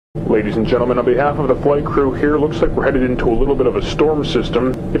Ladies and gentlemen, on behalf of the flight crew here, looks like we're headed into a little bit of a storm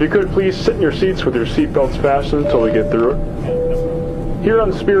system. If you could, please sit in your seats with your seatbelts fastened until we get through it. Here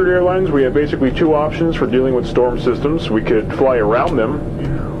on Spirit Airlines, we have basically two options for dealing with storm systems. We could fly around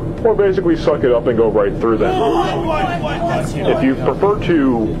them, or basically suck it up and go right through them. If you prefer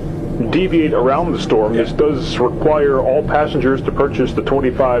to deviate around the storm, this does require all passengers to purchase the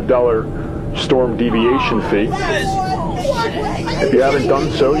 $25 storm deviation fee. If you haven't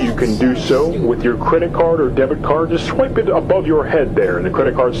done so, you can do so with your credit card or debit card. Just swipe it above your head there in the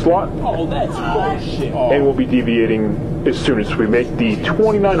credit card slot. Oh, that's bullshit. And we'll be deviating as soon as we make the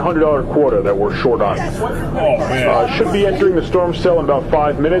 $2,900 quota that we're short on. Should be entering the storm cell in about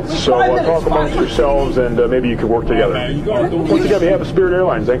 5 minutes, so talk amongst yourselves and maybe you can work together. Once again, on behalf of Spirit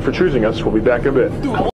Airlines, thanks for choosing us. We'll be back in a bit.